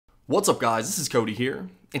What's up guys, this is Cody here,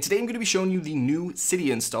 and today I'm going to be showing you the new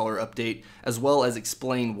Cydia installer update as well as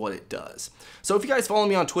explain what it does. So if you guys follow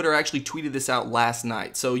me on Twitter, I actually tweeted this out last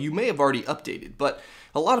night, so you may have already updated, but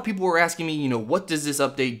a lot of people were asking me, what does this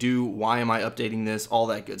update do? Why am I updating this? All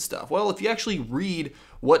that good stuff. Well, if you actually read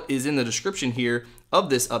what is in the description here of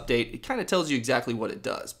this update, it kind of tells you exactly what it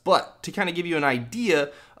does. But to kind of give you an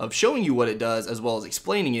idea of showing you what it does as well as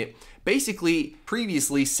explaining it, basically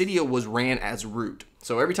previously Cydia was ran as root.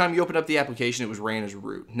 So every time you open up the application, it was ran as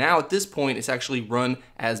root. Now at this point, it's actually run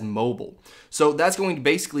as mobile. So that's going to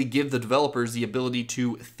basically give the developers the ability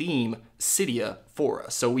to theme Cydia for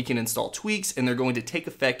us. So we can install tweaks and they're going to take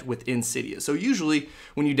effect within Cydia. So usually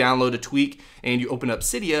when you download a tweak and you open up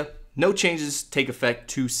Cydia, no changes take effect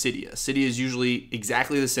to Cydia. Cydia is usually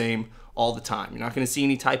exactly the same all the time. You're not going to see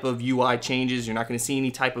any type of UI changes. You're not going to see any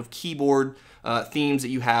type of keyboard themes that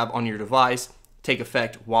you have on your device take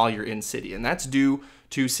effect while you're in Cydia, and that's due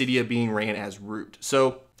to Cydia being ran as root.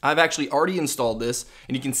 So I've actually already installed this,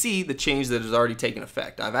 and you can see the change that has already taken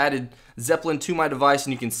effect. I've added Zeppelin to my device,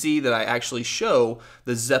 and you can see that I actually show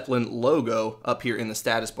the Zeppelin logo up here in the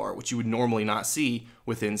status bar, which you would normally not see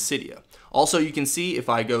within Cydia. Also, you can see if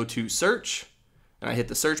I go to search, and I hit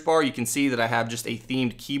the search bar, you can see that I have just a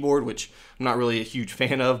themed keyboard, which I'm not really a huge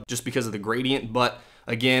fan of just because of the gradient, but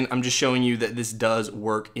again, I'm just showing you that this does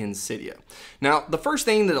work in Cydia. Now, the first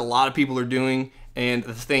thing that a lot of people are doing, and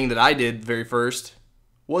the thing that I did very first,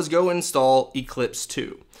 was go install Eclipse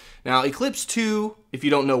 2. Now, Eclipse 2, if you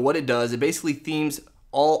don't know what it does, it basically themes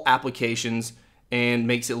all applications and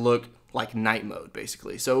makes it look like night mode,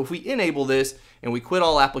 basically. So if we enable this and we quit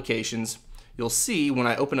all applications, you'll see when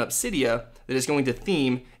I open up Cydia that it's going to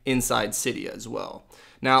theme inside Cydia as well.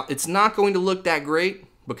 Now, it's not going to look that great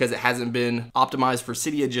because it hasn't been optimized for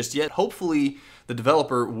Cydia just yet. Hopefully, the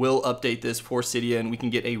developer will update this for Cydia and we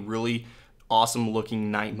can get a really awesome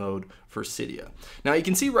looking night mode for Cydia. Now you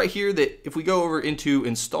can see right here that if we go over into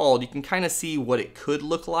installed, you can kind of see what it could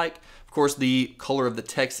look like. Of course, the color of the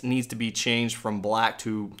text needs to be changed from black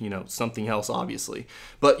to, something else obviously.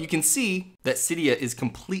 But you can see that Cydia is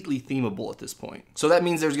completely themable at this point. So that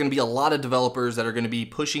means there's going to be a lot of developers that are going to be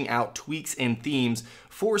pushing out tweaks and themes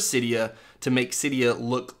for Cydia to make Cydia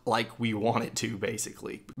look like we want it to,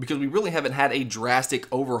 basically. Because we really haven't had a drastic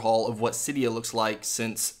overhaul of what Cydia looks like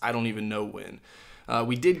since I don't even know when.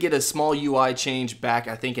 We did get a small UI change back,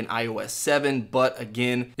 I think, in iOS 7, but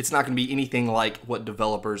again, it's not going to be anything like what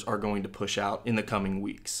developers are going to push out in the coming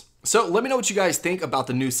weeks. So let me know what you guys think about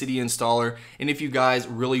the new Cydia installer and if you guys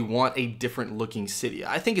really want a different looking Cydia.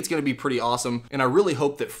 I think it's going to be pretty awesome, and I really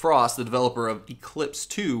hope that Frost, the developer of Eclipse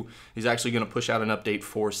 2, is actually going to push out an update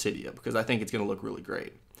for Cydia because I think it's going to look really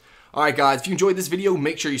great. Alright guys, if you enjoyed this video,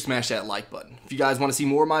 make sure you smash that like button. If you guys want to see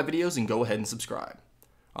more of my videos, then go ahead and subscribe.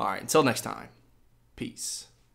 Alright, until next time. Peace.